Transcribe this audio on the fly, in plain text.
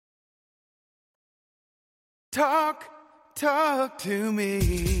Talk to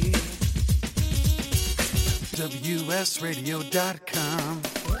me.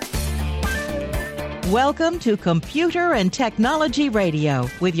 WSRadio.com. Welcome to Computer and Technology Radio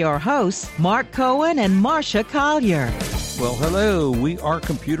with your hosts, Mark Cohen and Marcia Collier. Well, hello. We are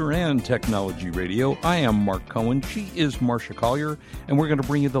Computer and Technology Radio. I am Mark Cohen. She is Marcia Collier, and we're going to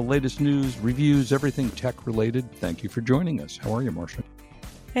bring you the latest news, reviews, everything tech-related. Thank you for joining us. How are you, Marcia?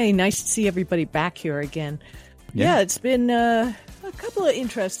 Hey, nice to see everybody back here again. Yeah, it's been a couple of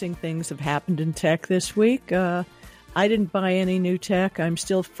interesting things have happened in tech this week. I didn't buy any new tech. I'm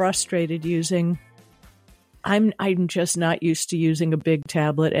still frustrated using. I'm just not used to using a big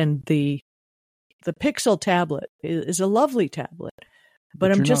tablet, and the Pixel tablet is a lovely tablet,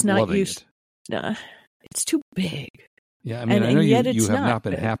 but I'm just not used. It's too big. Yeah, I mean, I know you have not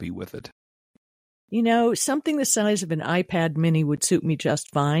been happy with it. You know, something the size of an iPad mini would suit me just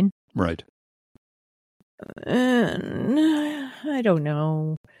fine. Right. I don't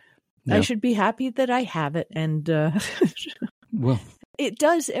know. Yeah. I should be happy that I have it, and well, it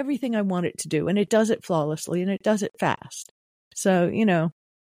does everything I want it to do, and it does it flawlessly, and it does it fast. So, you know,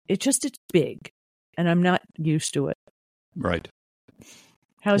 it's big, and I'm not used to it. Right.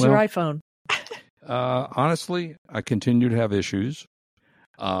 How's your iPhone? Honestly, I continue to have issues.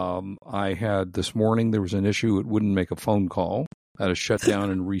 I had this morning, there was an issue. It wouldn't make a phone call. I had to shut down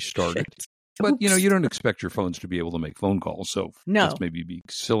and restart it. But, you know, you don't expect your phones to be able to make phone calls. So that's maybe be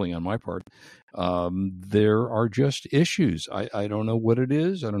silly on my part. There are just issues. I don't know what it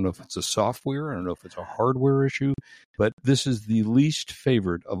is. I don't know if it's a software. I don't know if it's a hardware issue. But this is the least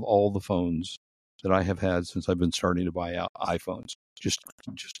favorite of all the phones that I have had since I've been starting to buy out iPhones. Just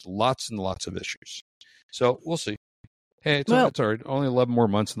lots and lots of issues. So we'll see. Hey, it's all right. Only 11 more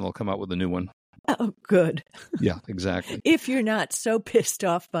months and they'll come out with a new one. Oh, good. Yeah, exactly. If you're not so pissed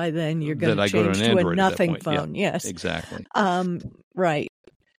off by then, you're going to change to a nothing phone. Yeah, yes, exactly. Right.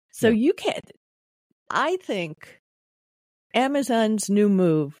 So you can't. I think Amazon's new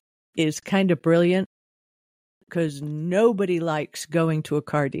move is kind of brilliant because nobody likes going to a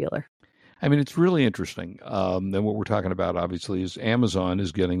car dealer. I mean, it's really interesting. And what we're talking about, obviously, is Amazon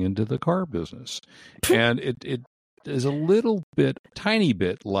is getting into the car business. And it is a little bit, tiny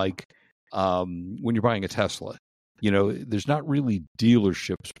bit like when you're buying a Tesla. You know, there's not really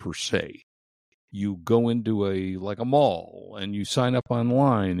dealerships per se. You go into a mall and you sign up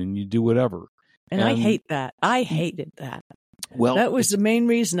online and you do whatever. And I hate that. I hated that. Well, that was the main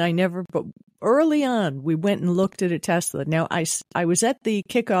reason I never. But early on, we went and looked at a Tesla. Now, I was at the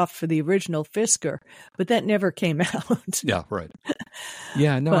kickoff for the original Fisker, but that never came out. Yeah, right.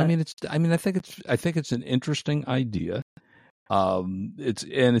 Yeah, no, I think it's an interesting idea.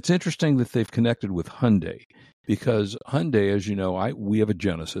 It's interesting that they've connected with Hyundai because Hyundai, as you know, we have a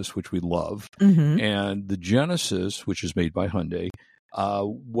Genesis, which we love, and the Genesis, which is made by Hyundai,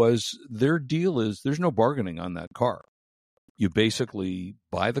 their deal is there's no bargaining on that car. You basically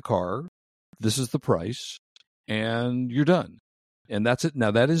buy the car, this is the price, and you're done. And that's it. Now,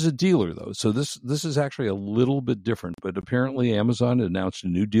 that is a dealer, though. So this is actually a little bit different. But apparently Amazon announced a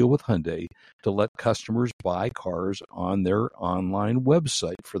new deal with Hyundai to let customers buy cars on their online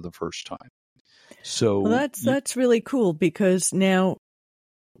website for the first time. So that's really cool because now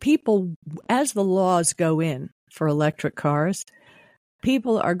people, as the laws go in for electric cars,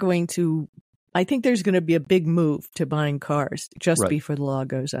 people are going to, I think there's going to be a big move to buying cars just before the law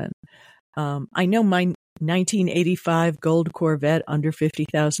goes in. I know my 1985 gold Corvette under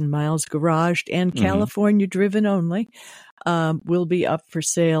 50,000 miles garaged and California driven only will be up for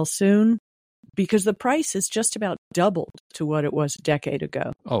sale soon because the price is just about doubled to what it was a decade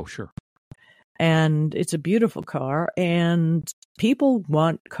ago. Oh, sure. And it's a beautiful car and people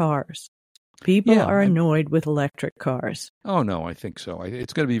want cars. People are annoyed with electric cars. Oh, no, I think so.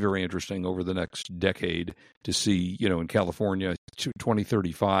 It's going to be very interesting over the next decade to see, you know, in California,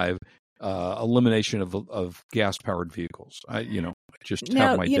 2035, elimination of gas-powered vehicles. I just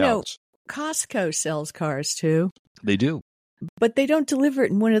have my doubts. Know, Costco sells cars, too. They do. But they don't deliver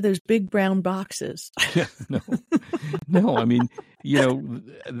it in one of those big brown boxes. Yeah, no. I mean, you know,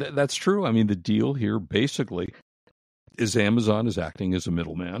 that's true. I mean, the deal here basically is Amazon is acting as a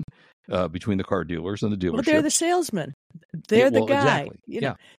middleman between the car dealers and the dealership. Well, they're the salesman. They're the guy. Exactly. You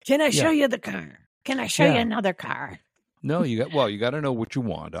know, can I show you the car? Can I show you another car? No, you got to know what you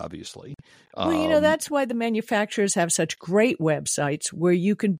want, obviously. Well, you know, that's why the manufacturers have such great websites where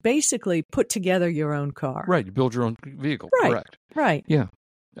you can basically put together your own car. Right, you build your own vehicle. Right, correct. Right. Yeah.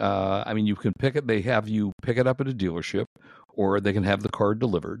 I mean, you can pick it. They have you pick it up at a dealership, or they can have the car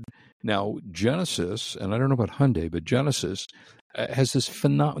delivered. Now, Genesis, and I don't know about Hyundai, but Genesis has this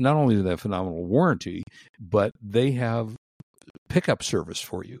not only do they have phenomenal warranty, but they have pickup service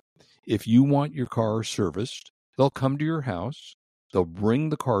for you. If you want your car serviced, they'll come to your house. They'll bring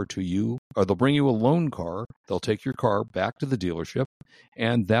the car to you, or they'll bring you a loan car. They'll take your car back to the dealership,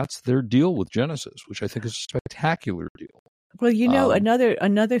 and that's their deal with Genesis, which I think is a spectacular deal. Well,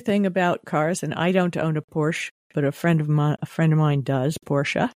 another thing about cars, and I don't own a Porsche, but a friend of mine does,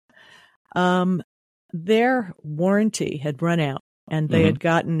 Porsche. Their warranty had run out, and they had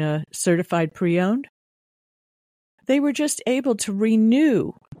gotten a certified pre-owned. They were just able to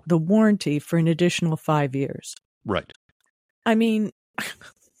renew the warranty for an additional 5 years. Right. I mean,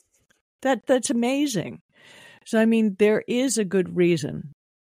 that's amazing. So, I mean, there is a good reason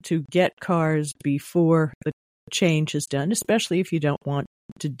to get cars before the change is done, especially if you don't want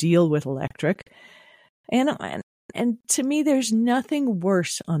to deal with electric. And to me, there's nothing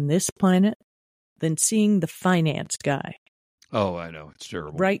worse on this planet than seeing the finance guy. Oh, I know. It's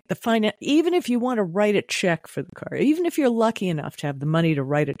terrible. Right? The finance, even if you want to write a check for the car, even if you're lucky enough to have the money to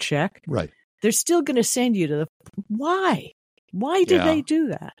write a check, right, they're still going to send you to the... Why? Why did they do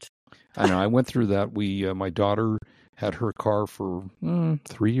that? I know. I went through that. My daughter had her car for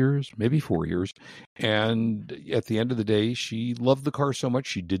 3 years, maybe 4 years. And at the end of the day, she loved the car so much,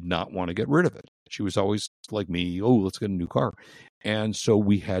 she did not want to get rid of it. She was always like me, oh, let's get a new car. And so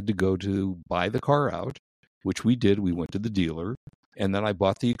we had to go to buy the car out, which we did. We went to the dealer, and then I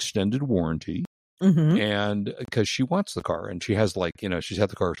bought the extended warranty. And because she wants the car, and she has she's had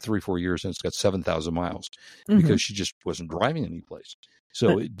the car 3-4 years, and it's got 7,000 miles because she just wasn't driving any place.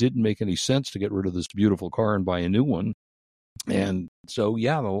 So it didn't make any sense to get rid of this beautiful car and buy a new one. And so,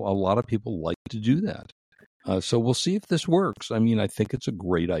 yeah, a lot of people like to do that. So we'll see if this works. I mean, I think it's a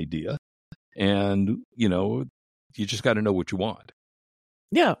great idea. And, you just got to know what you want.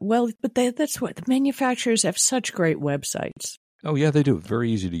 Yeah, well, but that's what the manufacturers have such great websites. Oh, yeah, they do. Very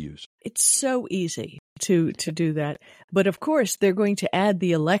easy to use. It's so easy to do that. But of course, they're going to add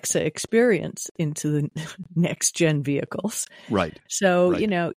the Alexa experience into the next gen vehicles. Right. So,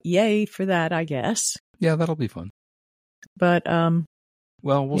 yay for that, I guess. Yeah, that'll be fun. But,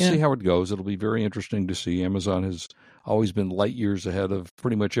 well, we'll see how it goes. It'll be very interesting to see. Amazon has always been light years ahead of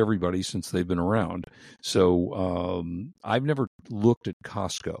pretty much everybody since they've been around. So I've never looked at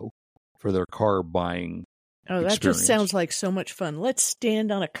Costco for their car buying experience. Just sounds like so much fun. Let's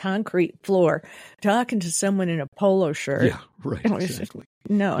stand on a concrete floor talking to someone in a polo shirt. Yeah, right, exactly.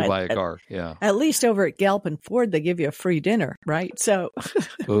 No, to buy a car, yeah. At least over at Galp and Ford, they give you a free dinner, right? So,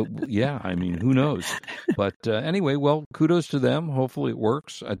 yeah, I mean, who knows? But anyway, well, kudos to them. Hopefully it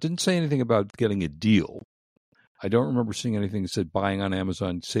works. I didn't say anything about getting a deal. I don't remember seeing anything that said buying on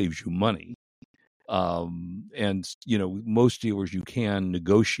Amazon saves you money. And, most dealers you can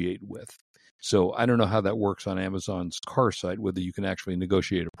negotiate with. So I don't know how that works on Amazon's car site, whether you can actually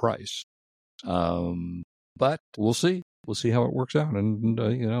negotiate a price. But we'll see. We'll see how it works out. And,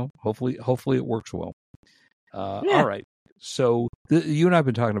 hopefully it works well. All right. So you and I have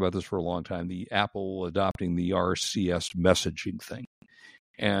been talking about this for a long time, the Apple adopting the RCS messaging thing.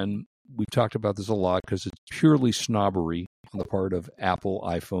 And we've talked about this a lot because it's purely snobbery on the part of Apple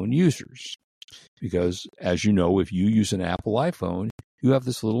iPhone users. Because, as you know, if you use an Apple iPhone, you have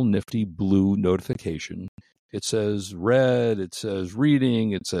this little nifty blue notification. It says read, it says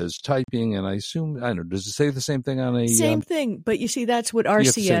reading, it says typing, and I don't know, does it say the same thing on a... Same thing, but you see, that's what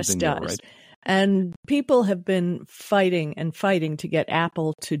RCS does. There, right? And people have been fighting to get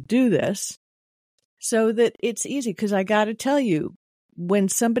Apple to do this so that it's easy. Because I got to tell you, when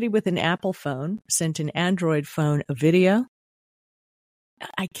somebody with an Apple phone sent an Android phone a video,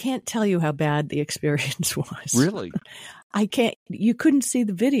 I can't tell you how bad the experience was. Really? You couldn't see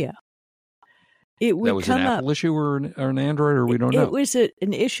the video. It would that was come an Apple issue or an Android, or we don't know? It was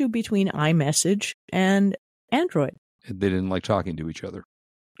an issue between iMessage and Android. They didn't like talking to each other.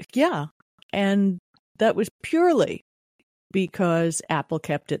 Yeah. And that was purely because Apple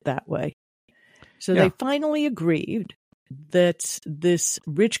kept it that way. So they finally agreed that this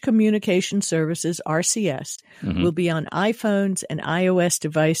Rich Communication Services, RCS, will be on iPhones and iOS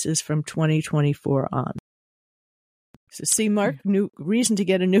devices from 2024 on. So see, Mark, new reason to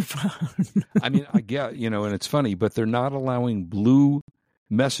get a new phone. I mean, I get, and it's funny, but they're not allowing blue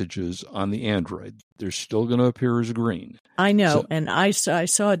messages on the Android. They're still going to appear as green. I know, and I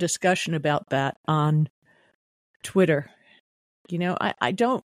saw a discussion about that on Twitter.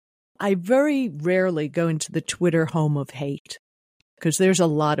 I very rarely go into the Twitter home of hate because there's a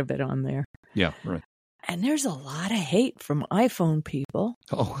lot of it on there. Yeah, right. And there's a lot of hate from iPhone people.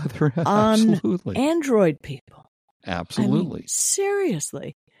 Oh, there absolutely. On Android people. Absolutely. I mean,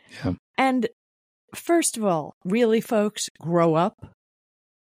 seriously. Yeah. And first of all, really, folks, grow up.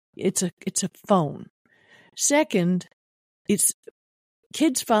 It's a phone. Second, it's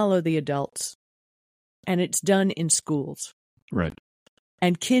kids follow the adults, and it's done in schools. Right.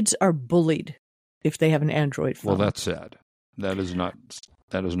 And kids are bullied if they have an Android phone. Well, that's sad. That is not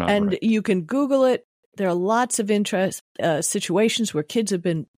and right. You can Google it. There are lots of situations where kids have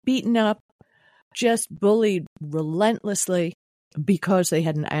been beaten up, just bullied relentlessly because they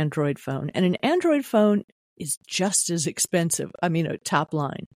had an Android phone. And an Android phone is just as expensive. I mean, a top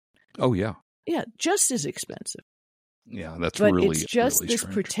line. Oh, yeah. Yeah, just as expensive. Yeah, that's but really it's just really this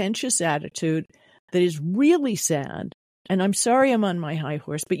strange. pretentious attitude that is really sad. And I'm sorry I'm on my high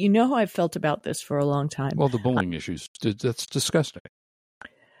horse, but you know how I've felt about this for a long time. Well, the bullying issues, that's disgusting.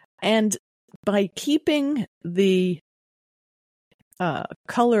 And by keeping the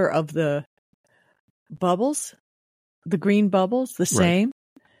color of the bubbles, the green bubbles, the same,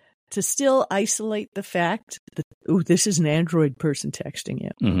 to still isolate the fact that, oh, this is an Android person texting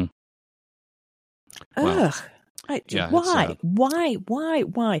you. Mm-hmm. Wow. Ugh. Why?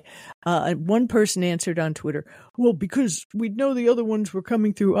 One person answered on Twitter, well, because we'd know the other ones were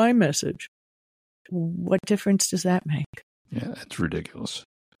coming through iMessage. What difference does that make? Yeah, it's ridiculous.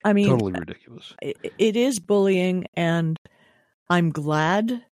 I mean, totally ridiculous. It is bullying, and I'm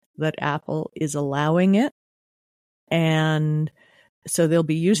glad that Apple is allowing it. And so they'll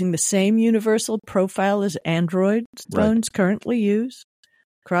be using the same universal profile as Android phones currently use.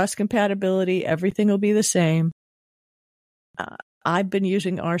 Cross compatibility, everything will be the same. I've been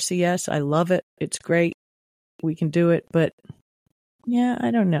using RCS. I love it. It's great. We can do it, but yeah, I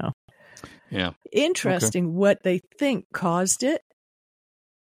don't know. Yeah. Interesting what they think caused it.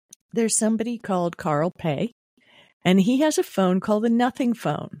 There's somebody called Carl Pei, and he has a phone called the Nothing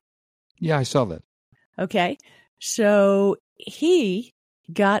phone. Yeah, I saw that. Okay. So he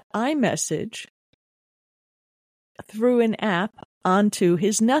got iMessage through an app onto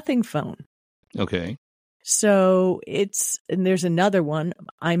his Nothing phone. Okay. So and there's another one,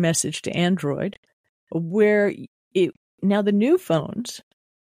 iMessage to Android, where now the new phones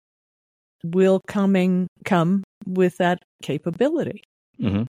will come with that capability.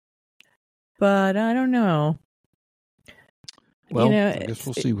 Mm-hmm. But I don't know. Well, I guess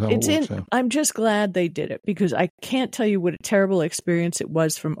we'll see how it works out. I'm just glad they did it, because I can't tell you what a terrible experience it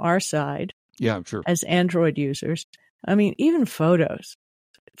was from our side. Yeah, I'm sure. As Android users. I mean, even photos.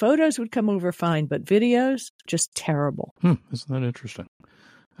 Photos would come over fine, but videos, just terrible. Isn't that interesting?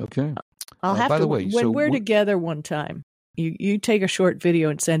 Okay. I'll have by to, the way, when we're together one time, you take a short video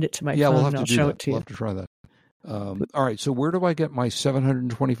and send it to my phone, we'll have and I'll to do show that. it to you. We'll have to try that. All right, so where do I get my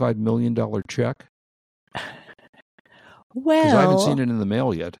 $725 million check? Well, because I haven't seen it in the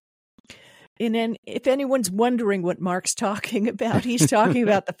mail yet. And then, if anyone's wondering what Mark's talking about, he's talking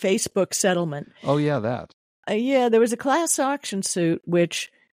about the Facebook settlement. Oh, yeah, that. Yeah, there was a class action suit, which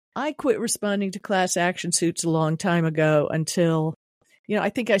I quit responding to class action suits a long time ago until, I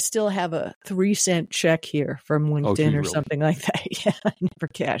think I still have a 3-cent check here from LinkedIn or something like that. Yeah, I never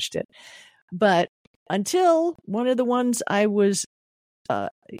cashed it. But until one of the ones I was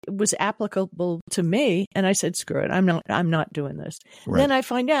applicable to me, and I said, screw it, I'm not doing this. Right. Then I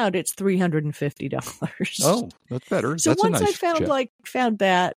find out it's $350. Oh, that's better. So that's once a nice I found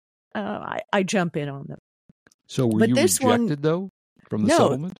that, I jump in on them. So were you rejected though from the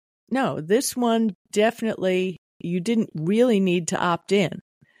settlement? No, this one definitely, you didn't really need to opt in,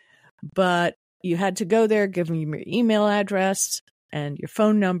 but you had to go there, give them your email address and your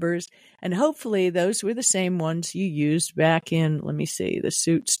phone numbers, and hopefully those were the same ones you used back in, let me see, the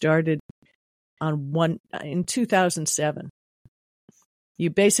suit started in 2007. You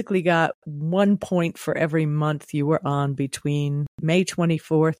basically got 1 point for every month you were on between May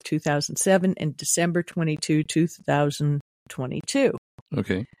 24th, 2007 and December 22, 2022.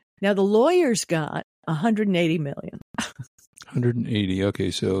 Okay. Now the lawyers got $180 million. 180.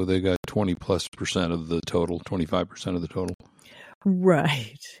 Okay, so they got 20+% of the total, 25% of the total.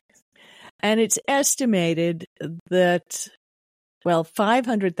 Right. And it's estimated that,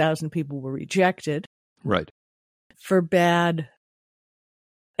 500,000 people were rejected. Right. For bad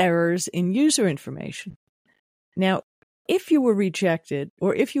errors in user information. Now, if you were rejected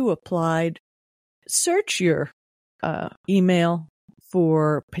or if you applied, search your email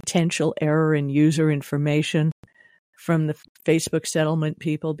for potential error in user information from the Facebook settlement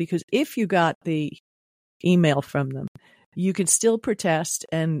people, because if you got the email from them, you could still protest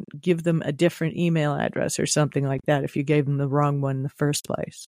and give them a different email address or something like that if you gave them the wrong one in the first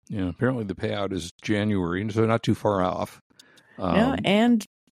place. Yeah, apparently the payout is January, so not too far off. And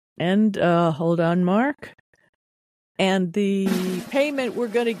hold on, Mark. And the payment we're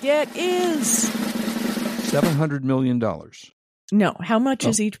going to get is $700 million. No, how much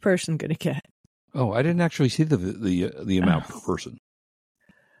is each person going to get? Oh, I didn't actually see the amount per person.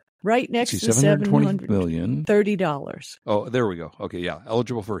 Right next to $720 million. $30. Oh, there we go. Okay, yeah.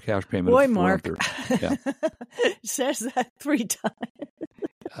 Eligible for a cash payment Boy, of Mark. Yeah. Says that 3 times.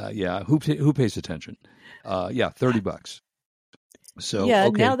 Yeah. Who pays attention? Yeah, $30. So yeah,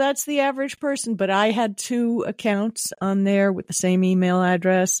 okay. Now that's the average person, but I had 2 accounts on there with the same email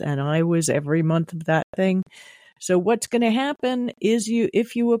address, and I was every month of that thing. So what's going to happen is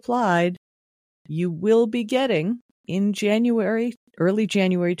if you applied, you will be getting in early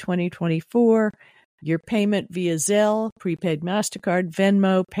January 2024, your payment via Zelle, prepaid MasterCard,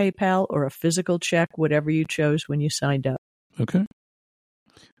 Venmo, PayPal, or a physical check, whatever you chose when you signed up. Okay.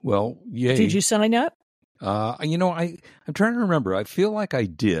 Well, yay. Did you sign up? I'm trying to remember. I feel like I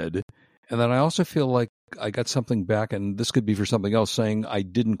did, and then I also feel like I got something back, and this could be for something else, saying I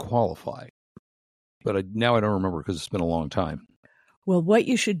didn't qualify. But now I don't remember because it's been a long time. Well, what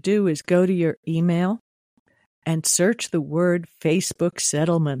you should do is go to your email and search the word Facebook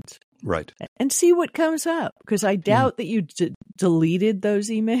settlement. Right. And see what comes up, because I doubt that you deleted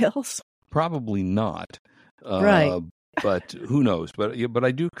those emails. Probably not. Right. But who knows? But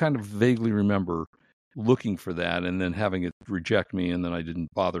I do kind of vaguely remember looking for that and then having it reject me, and then I didn't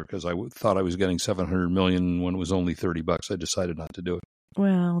bother because I thought I was getting $700 million when it was only $30. I decided not to do it.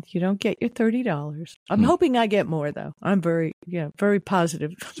 Well, you don't get your $30. I'm hoping I get more, though. I'm very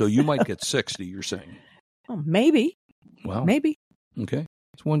positive. So you might get 60, you're saying? Oh, maybe. Wow. Maybe. Okay.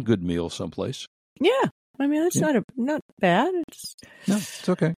 It's one good meal someplace. Yeah. I mean, it's not bad. No, it's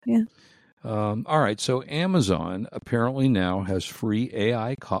okay. Yeah. All right. So Amazon apparently now has free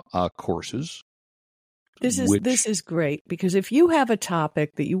AI courses. This is great, because if you have a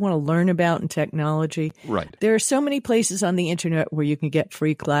topic that you want to learn about in technology, right, there are so many places on the internet where you can get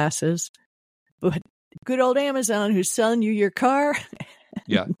free classes. But good old Amazon, who's selling you your car.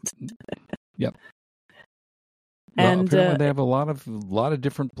 Yeah. Yep. And apparently they have a lot of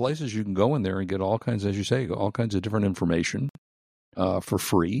different places you can go in there and get all kinds, as you say, all kinds of different information for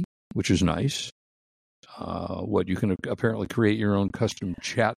free, which is nice. You can apparently create your own custom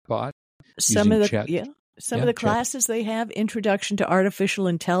chat bot. Some of the classes they have: Introduction to Artificial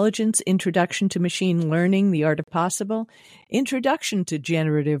Intelligence, Introduction to Machine Learning, The Art of Possible, Introduction to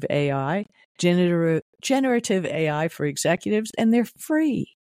Generative AI, Generative AI for Executives, and they're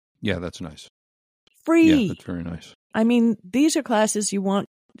free. Yeah, that's nice. Free. Yeah, that's very nice. I mean, these are classes you want.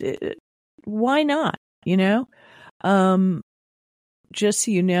 Why not? Just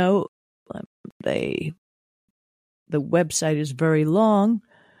so you know, the website is very long,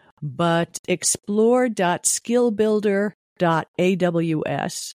 but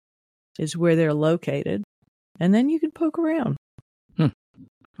explore.skillbuilder.aws is where they're located, and then you can poke around.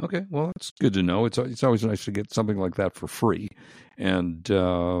 Okay, well, that's good to know. It's always nice to get something like that for free, and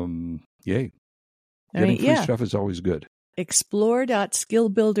yay. Getting free stuff is always good.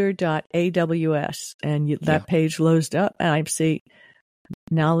 Explore.skillbuilder.aws, and that page loads up, and I see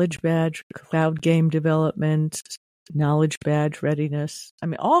knowledge badge, cloud game development, knowledge badge readiness. I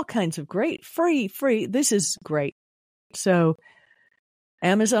mean, all kinds of great, free. This is great. So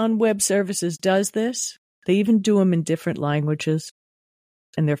Amazon Web Services does this. They even do them in different languages,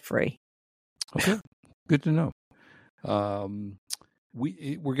 and they're free. Okay, good to know.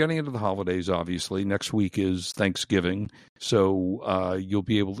 We're getting into the holidays, obviously. Next week is Thanksgiving. So you'll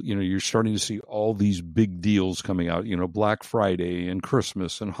be able to, you're starting to see all these big deals coming out, Black Friday and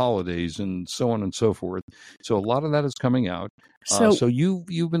Christmas and holidays and so on and so forth. So a lot of that is coming out. So you've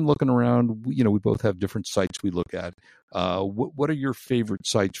been looking around. We both have different sites we look at. What are your favorite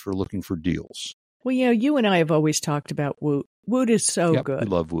sites for looking for deals? Well, you and I have always talked about Woot. Woot is so good. We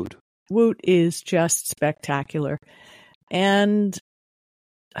love Woot. Woot is just spectacular. And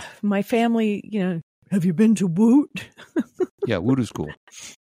my family, have you been to Woot? Yeah, Woot is cool.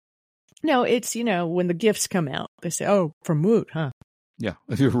 No, it's, when the gifts come out, they say, oh, from Woot, huh? Yeah,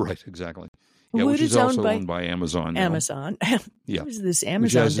 you're right, exactly. Yeah, Woot which is also owned by Amazon. Amazon. Yeah. What is this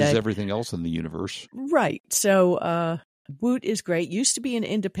Amazon which has everything else in the universe. Right. So Woot is great. Used to be an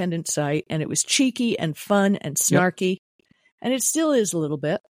independent site, and it was cheeky and fun and snarky. Yep. And it still is a little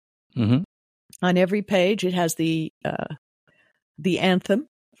bit. Mm-hmm. On every page, it has the anthem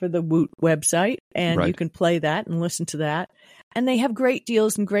for the Woot website, and you can play that and listen to that. And they have great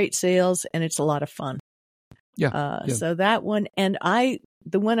deals and great sales, and it's a lot of fun. Yeah. So that one, and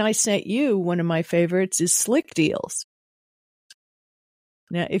the one I sent you, one of my favorites is Slick Deals.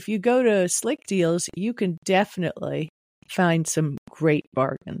 Now, if you go to Slick Deals, you can definitely find some great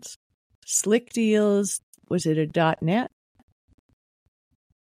bargains. Slick Deals, was it a .net?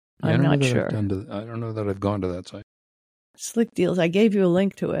 I'm not sure. I don't know that I've gone to that site. Slick Deals. I gave you a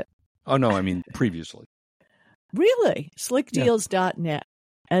link to it. Oh, no, I mean previously. Really? Slickdeals.net.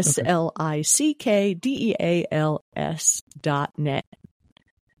 SLICKDEALS.net.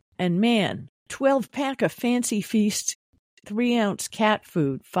 And man, 12-pack of Fancy Feast 3-ounce cat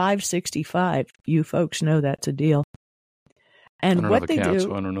food, $5.65. You folks know that's a deal. And I don't what have a they cat, do,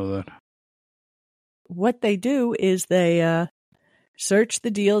 so I don't know that. what they do is they search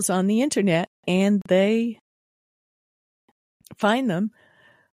the deals on the internet and they find them.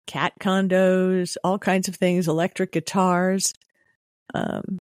 Cat condos, all kinds of things, electric guitars.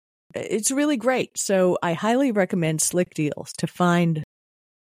 It's really great. So I highly recommend Slick Deals to find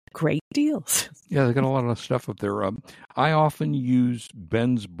great deals. Yeah, they got a lot of stuff up there. I often use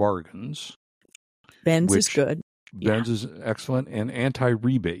Ben's Bargains. Ben's is good. Ben's is excellent, and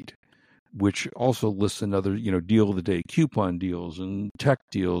Anti-Rebate, which also lists another, deal of the day, coupon deals and tech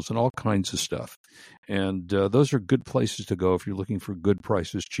deals and all kinds of stuff. And those are good places to go if you're looking for good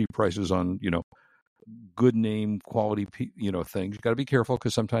prices, cheap prices on, good name, quality, things. You got to be careful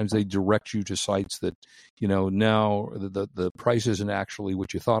because sometimes they direct you to sites that, now the price isn't actually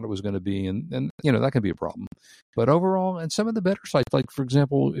what you thought it was going to be. And that can be a problem. But overall, and some of the better sites, like, for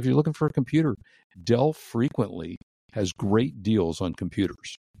example, if you're looking for a computer, Dell frequently has great deals on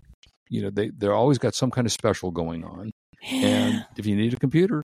computers. They're always got some kind of special going on. And if you need a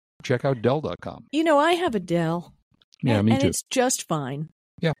computer, check out Dell.com. I have a Dell. Yeah, me too. And it's just fine.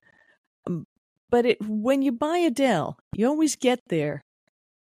 Yeah. But when you buy a Dell, you always get there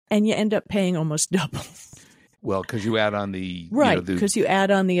and you end up paying almost double. Well, because you add on the... Right, because you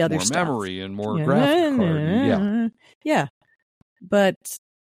add on the other more stuff. More memory and more graphic card. Yeah. But,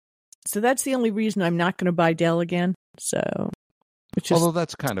 so that's the only reason I'm not going to buy Dell again. So... Although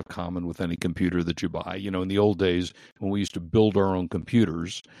that's kind of common with any computer that you buy. In the old days when we used to build our own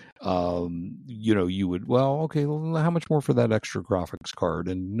computers, you would, how much more for that extra graphics card?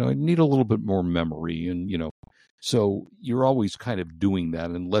 And I need a little bit more memory. And, so you're always kind of doing that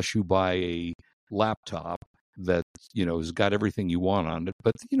unless you buy a laptop that, has got everything you want on it.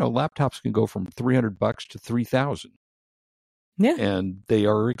 But, laptops can go from $300 to $3,000. Yeah. And they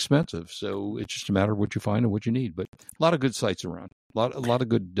are expensive. So it's just a matter of what you find and what you need. But a lot of good sites around. A lot of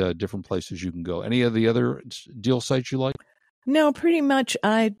good different places you can go. Any of the other deal sites you like? No, pretty much.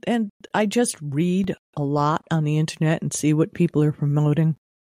 I just read a lot on the internet and see what people are promoting.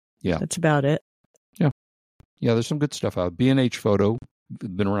 Yeah, that's about it. Yeah. There's some good stuff out. B&H Photo,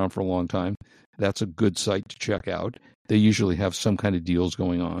 been around for a long time. That's a good site to check out. They usually have some kind of deals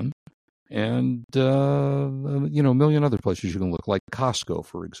going on, and a million other places you can look, like Costco,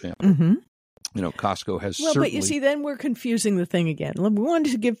 for example. Mm-hmm. Costco has certainly... but you see, then we're confusing the thing again. We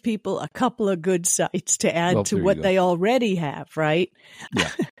wanted to give people a couple of good sites to add to what they already have, right? Yeah.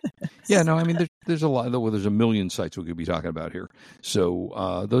 Yeah, no, I mean, there's a lot. There's a million sites we could be talking about here.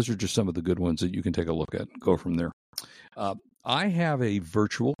 So those are just some of the good ones that you can take a look at and go from there. I have a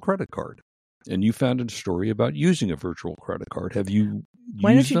virtual credit card, and you found a story about using a virtual credit card. Have you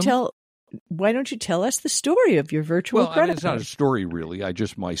Why don't you tell us the story of your virtual credit card? It's not a story, really.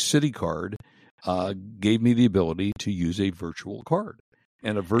 My Citi card gave me the ability to use a virtual card.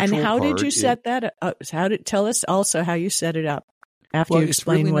 And a virtual card... And how did you set that up? Tell us also how you set it up after you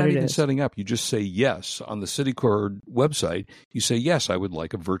explain it's really what not it even is. Setting up. You just say yes. On the Citi card website, you say, yes, I would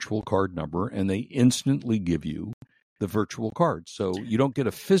like a virtual card number, and they instantly give you the virtual card. So you don't get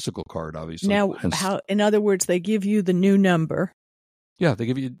a physical card, obviously. Now, in other words, they give you the new number. Yeah, they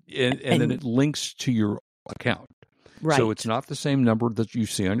give you, and then it links to your account. Right. So it's not the same number that you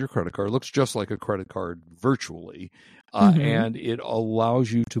see on your credit card. It looks just like a credit card virtually. And it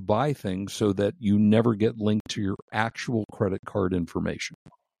allows you to buy things so that you never get linked to your actual credit card information.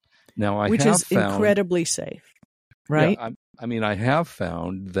 Now, Which is incredibly safe, right? Yeah, I have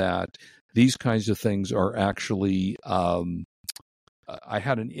found that these kinds of things are actually, I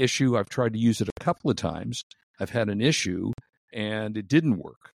had an issue. I've tried to use it a couple of times. I've had an issue and it didn't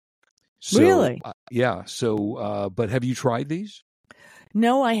work. So, really? Yeah. So, but have you tried these?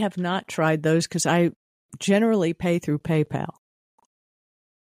 No, I have not tried those because I generally pay through PayPal.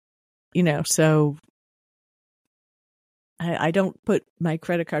 So I don't put my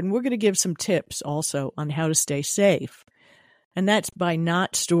credit card. And we're going to give some tips also on how to stay safe. And that's by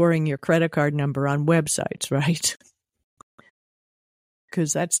not storing your credit card number on websites, right?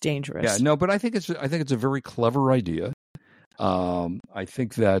 Because that's dangerous. Yeah, no, but I think it's a very clever idea. I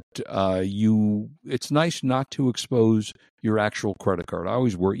think that it's nice not to expose your actual credit card. I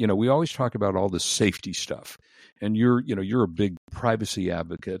always worry, we always talk about all this safety stuff, and you're a big privacy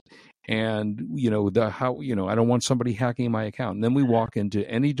advocate, and I don't want somebody hacking my account. And then we walk into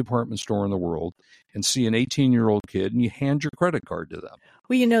any department store in the world and see an 18-year-old kid, and you hand your credit card to them.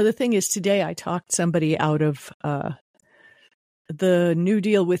 Well, the thing is, today I talked somebody out of the new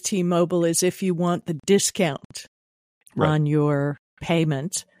deal with T-Mobile is if you want the discount on your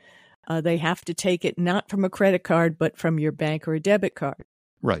payment, they have to take it not from a credit card, but from your bank or a debit card.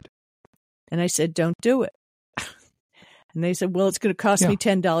 Right. And I said, don't do it. And they said, well, it's going to cost me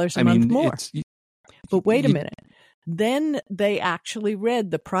 $10 a month more. But wait a minute. Then they actually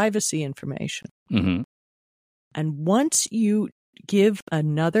read the privacy information. Mm-hmm. And once you give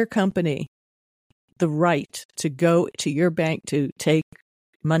another company the right to go to your bank to take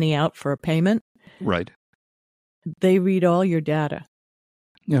money out for a payment, right, they read all your data.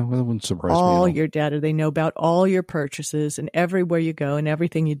 Yeah, well, that wouldn't surprise me. All your data. They know about all your purchases and everywhere you go and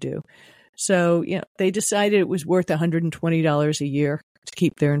everything you do. So, they decided it was worth $120 a year to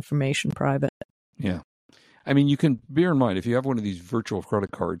keep their information private. Yeah. I mean, you can bear in mind, if you have one of these virtual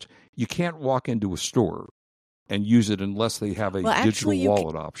credit cards, you can't walk into a store and use it unless they have a digital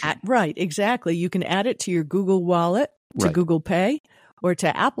wallet option. Right, exactly. You can add it to your Google Wallet, to Google Pay, or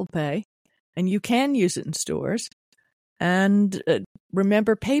to Apple Pay, and you can use it in stores. And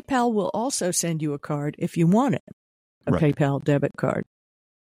remember, PayPal will also send you a card if you want it, a PayPal debit card.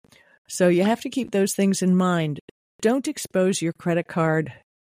 So you have to keep those things in mind. Don't expose your credit card.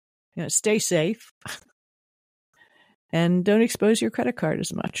 Stay safe. And don't expose your credit card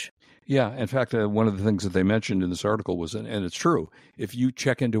as much. Yeah. In fact, one of the things that they mentioned in this article was, and it's true, if you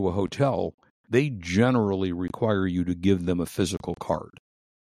check into a hotel, they generally require you to give them a physical card.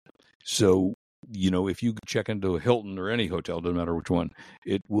 So, if you check into a Hilton or any hotel, doesn't matter which one,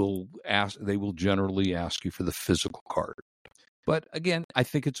 they will generally ask you for the physical card. But again, I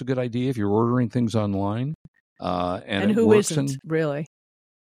think it's a good idea if you're ordering things online. And who isn't, really?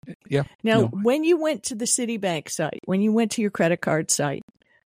 Yeah. Now, when you went to the Citibank site, when you went to your credit card site,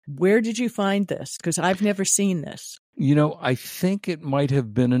 where did you find this? Because I've never seen this. I think it might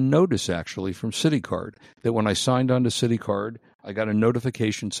have been a notice, actually, from CitiCard, that when I signed on to CitiCard, I got a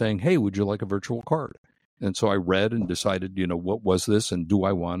notification saying, hey, would you like a virtual card? And so I read and decided, what was this and do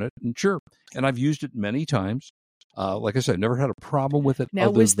I want it? And sure. And I've used it many times. Like I said, never had a problem with it. Now,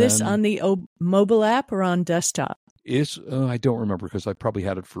 was this on the mobile app or on desktop? I don't remember because I probably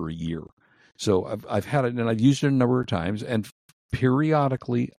had it for a year. So I've had it and I've used it a number of times. And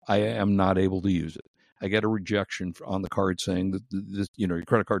periodically, I am not able to use it. I get a rejection on the card saying that your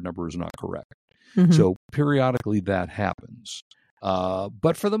credit card number is not correct. Mm-hmm. So periodically that happens.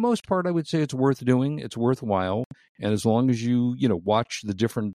 But for the most part, I would say it's worth doing. It's worthwhile. And as long as you, watch the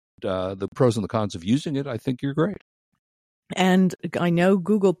different the pros and the cons of using it, I think you're great. And I know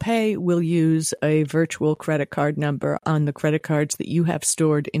Google Pay will use a virtual credit card number on the credit cards that you have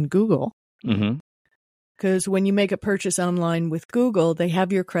stored in Google. Mm-hmm. Because when you make a purchase online with Google, they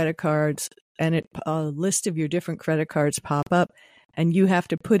have your credit cards and a list of your different credit cards pop up, and you have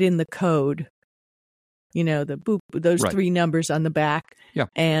to put in the code, those three numbers on the back,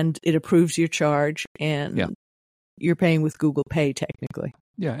 and it approves your charge, and you're paying with Google Pay technically.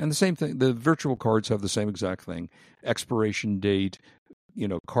 Yeah, and the same thing, the virtual cards have the same exact thing, expiration date,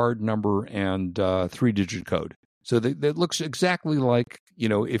 card number, and 3-digit code. So that looks exactly like,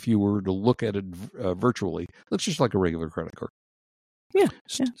 if you were to look at it virtually, it looks just like a regular credit card. Yeah.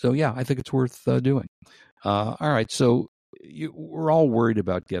 So, I think it's worth doing. All right. So we're all worried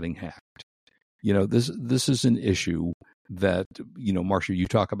about getting hacked. This is an issue that, Marcia, you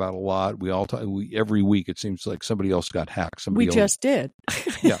talk about a lot. We all talk, every week it seems like somebody else got hacked. We just did.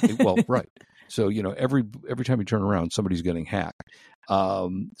 Yeah. Well, right. So, every time you turn around, somebody's getting hacked.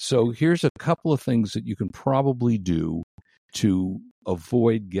 So here's a couple of things that you can probably do to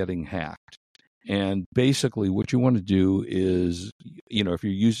avoid getting hacked. And basically what you want to do is, if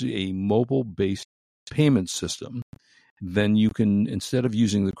you're using a mobile-based payment system, then you can, instead of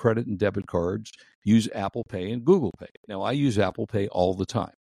using the credit and debit cards, use Apple Pay and Google Pay. Now, I use Apple Pay all the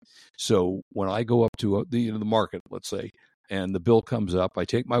time. So when I go up to the market, let's say, and the bill comes up, I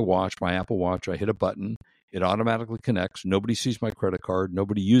take my Apple Watch, I hit a button, it automatically connects. Nobody sees my credit card.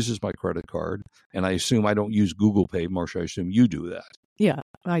 Nobody uses my credit card. And I assume I don't use Google Pay. Marcia, I assume you do that. Yeah,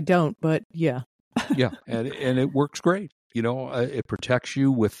 I don't, but yeah. Yeah, and it works great. It protects you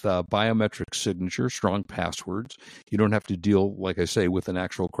with biometric signature, strong passwords. You don't have to deal, like I say, with an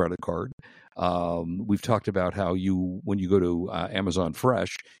actual credit card. We've talked about how when you go to Amazon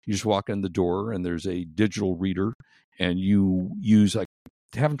Fresh, you just walk in the door and there's a digital reader and you use, I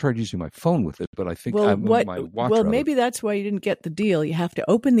haven't tried using my phone with it, but I think my watch. Well, maybe that's why you didn't get the deal. You have to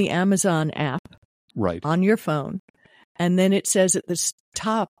open the Amazon app right on your phone, and then it says at the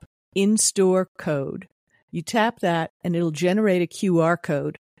top in-store code. You tap that, and it'll generate a QR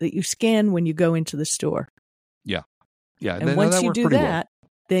code that you scan when you go into the store. Yeah. And once you do that,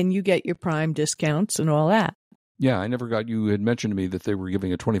 then you get your Prime discounts and all that. Yeah, I never got. You had mentioned to me that they were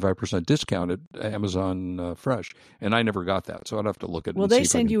giving a 25% discount at Amazon Fresh, and I never got that. So I'd have to look at it. Well, they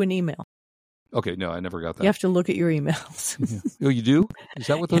send you an email. Okay, no, I never got that. You have to look at your emails. Oh, you do? Is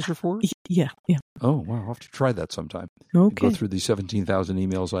that what those are for? Yeah. Oh, wow. I'll have to try that sometime. Okay. Go through these 17,000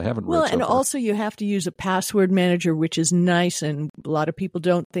 emails I haven't read so and far. also you have to use a password manager, which is nice, and a lot of people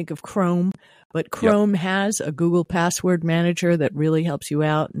don't think of Chrome, but Chrome has a Google password manager that really helps you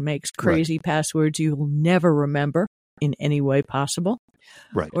out and makes crazy passwords you will never remember in any way possible.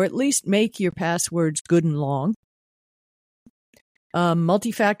 Right. Or at least make your passwords good and long.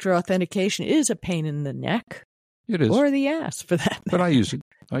 Multi-factor authentication is a pain in the neck. It is. Or the ass, for that matter. But I use it.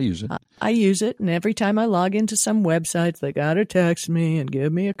 I use it, and every time I log into some websites, they got to text me and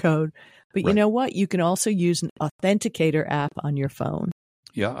give me a code. But you know what? You can also use an authenticator app on your phone.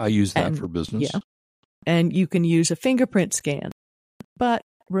 Yeah, I use that for business. Yeah. And you can use a fingerprint scan. But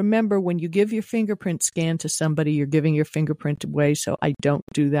remember, when you give your fingerprint scan to somebody, you're giving your fingerprint away, so I don't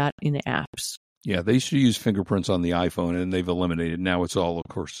do that in apps. Yeah, they used to use fingerprints on the iPhone, and they've eliminated. Now it's all, of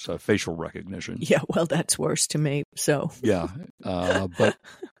course, facial recognition. Yeah, well, that's worse to me. So yeah, but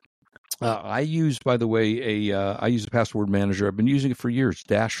I use, by the way, I use a password manager. I've been using it for years.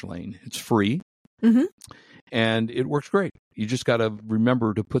 Dashlane. It's free, and it works great. You just got to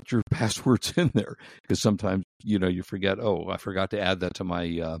remember to put your passwords in there, because sometimes you forget. Oh, I forgot to add that to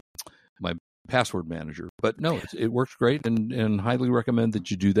my my password manager. But no, it works great, and highly recommend that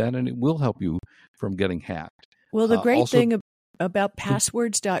you do that, and it will help you from getting hacked. Well, the great thing about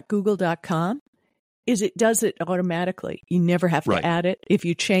passwords.google.com is it does it automatically. You never have to add it. If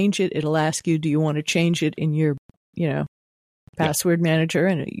you change it, it'll ask you, do you want to change it in your, password manager?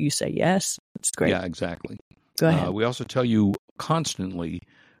 And you say yes. That's great. Yeah, exactly. Go ahead. We also tell you constantly,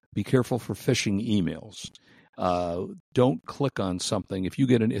 be careful for phishing emails. Don't click on something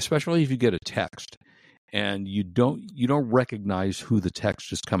especially if you get a text and you don't recognize who the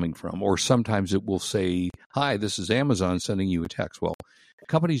text is coming from, or sometimes it will say, "Hi, this is Amazon sending you a text." Well,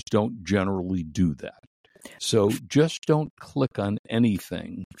 companies don't generally do that, so just don't click on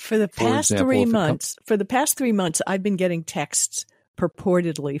anything. For the past 3 months, I've been getting texts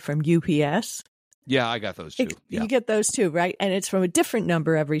purportedly from UPS. Yeah, I got those too. You get those too, right? And it's from a different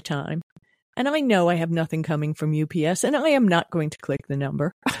number every time. And I know I have nothing coming from UPS, and I am not going to click the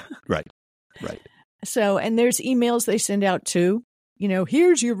number. Right. So, and there's emails they send out too.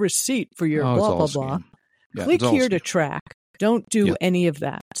 Here's your receipt for your blah, blah, blah. Yeah, click here to track. Don't do any of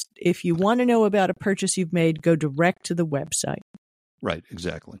that. If you want to know about a purchase you've made, go direct to the website. Right,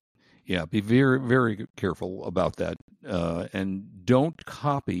 exactly. Yeah, be very, very careful about that. And don't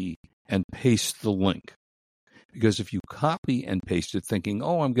copy and paste the link. Because if you copy and paste it thinking,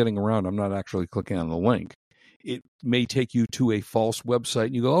 oh, I'm getting around, I'm not actually clicking on the link, it may take you to a false website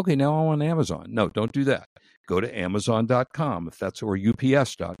and you go, okay, now I'm on Amazon. No, don't do that. Go to Amazon.com or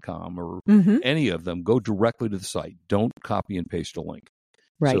UPS.com or any of them. Go directly to the site. Don't copy and paste a link.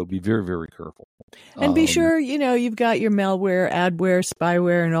 Right. So be very, very careful. And be sure, you've got your malware, adware,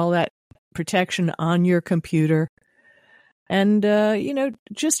 spyware, and all that protection on your computer. And,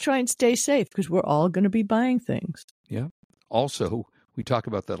 just try and stay safe because we're all going to be buying things. Yeah. Also, we talk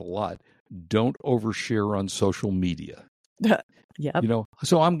about that a lot. Don't overshare on social media. Yeah.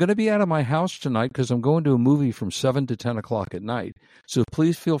 So I'm going to be out of my house tonight because I'm going to a movie from 7 to 10 o'clock at night. So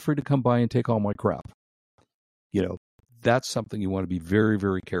please feel free to come by and take all my crap. That's something you want to be very,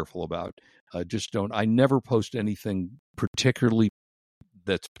 very careful about. I never post anything particularly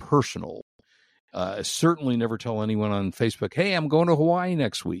that's personal. Certainly never tell anyone on Facebook, hey, I'm going to Hawaii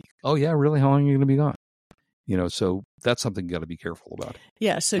next week. Oh, yeah, really? How long are you going to be gone? So that's something you got to be careful about.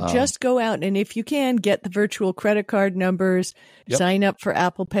 Yeah, so just go out and if you can, get the virtual credit card numbers, sign up for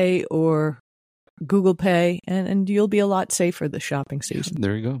Apple Pay or Google Pay, and you'll be a lot safer this shopping season. Yeah,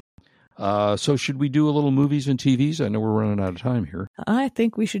 there you go. So should we do a little movies and TVs? I know we're running out of time here. I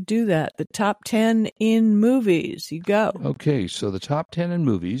think we should do that. The top 10 in movies. You go. Okay, so the top 10 in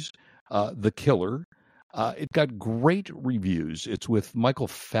movies. The Killer. It got great reviews. It's with Michael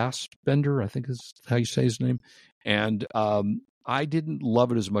Fassbender, I think is how you say his name. And I didn't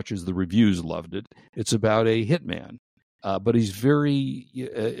love it as much as the reviews loved it. It's about a hitman, but it's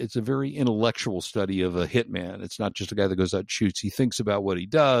a very intellectual study of a hitman. It's not just a guy that goes out and shoots. He thinks about what he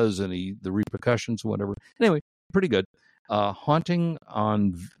does and the repercussions and whatever. Anyway, pretty good. Haunting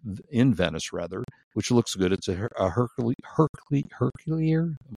in Venice, rather, which looks good. It's a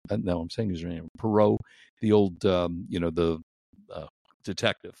Herculear. No, I'm saying his name. Poirot, the old, the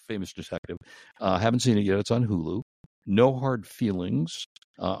detective, famous detective. Haven't seen it yet. It's on Hulu. No Hard Feelings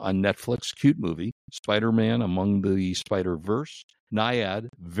on Netflix. Cute movie. Spider-Man Among the Spider-Verse. Naiad,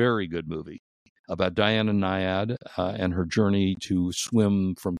 very good movie about Diana Naiad and her journey to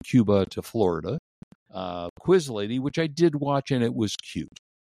swim from Cuba to Florida. Quiz Lady, which I did watch, and it was cute.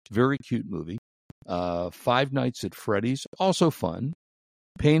 Very cute movie. Five Nights at Freddy's, also fun.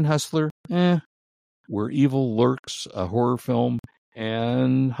 Pain Hustler, Where Evil Lurks, a horror film,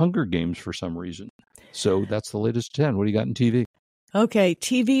 and Hunger Games for some reason. So that's the latest 10. What do you got in TV? Okay,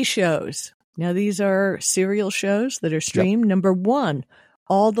 TV shows. Now, these are serial shows that are streamed. Yep. Number 1,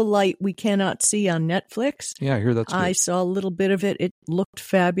 All the Light We Cannot See on Netflix. Yeah, I hear that's good. I saw a little bit of it. It looked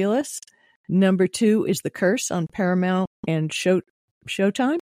fabulous. Number 2 is The Curse on Paramount and Showtime.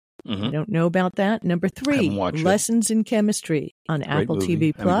 Mm-hmm. I don't know about that. Number 3, Lessons in Chemistry on Apple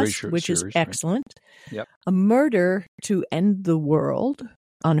TV Plus, which is excellent. Right? Yep. A Murder to End the World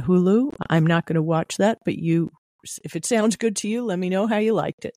on Hulu. I'm not going to watch that, but if it sounds good to you, let me know how you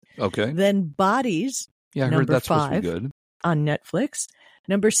liked it. Okay. Then Bodies. Yeah, I heard that's supposed to be good. On Netflix.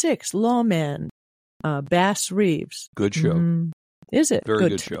 Number 6, Lawman, Bass Reeves. Good show. Is it? Very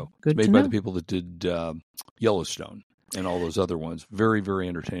good show. Good it's made by the people that did Yellowstone and all those other ones. Very, very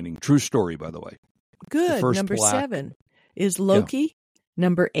entertaining. True story, by the way. Good. Number 7 is Loki. Yeah.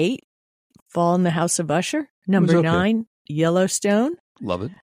 Number 8, Fall in the House of Usher. Number 9, Yellowstone. Love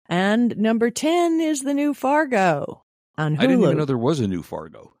it. And number 10 is the new Fargo on Hulu. I didn't even know there was a new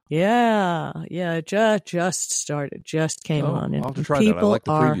Fargo. Yeah, it just started, just came on. I'll have to try that. I like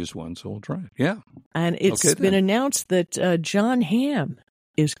the previous one, so we'll try it. Yeah. And it's been announced that John Hamm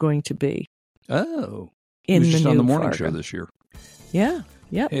is going to be in the just new on the morning Fargo. show this year. Yeah,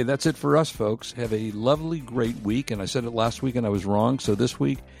 yep. Hey, that's it for us, folks. Have a lovely, great week. And I said it last week and I was wrong, so this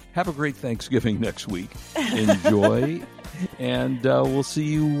week, have a great Thanksgiving next week. Enjoy. And we'll see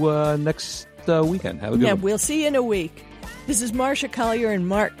you next weekend. Have a good one. We'll see you in a week. This is Marcia Collier and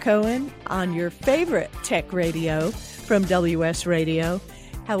Mark Cohen on your favorite tech radio from WS Radio.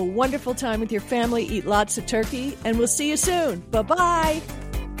 Have a wonderful time with your family. Eat lots of turkey, and we'll see you soon. Bye-bye.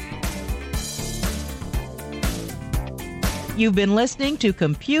 You've been listening to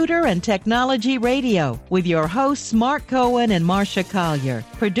Computer and Technology Radio with your hosts Mark Cohen and Marcia Collier.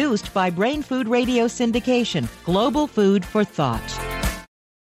 Produced by Brain Food Radio Syndication, Global Food for Thought.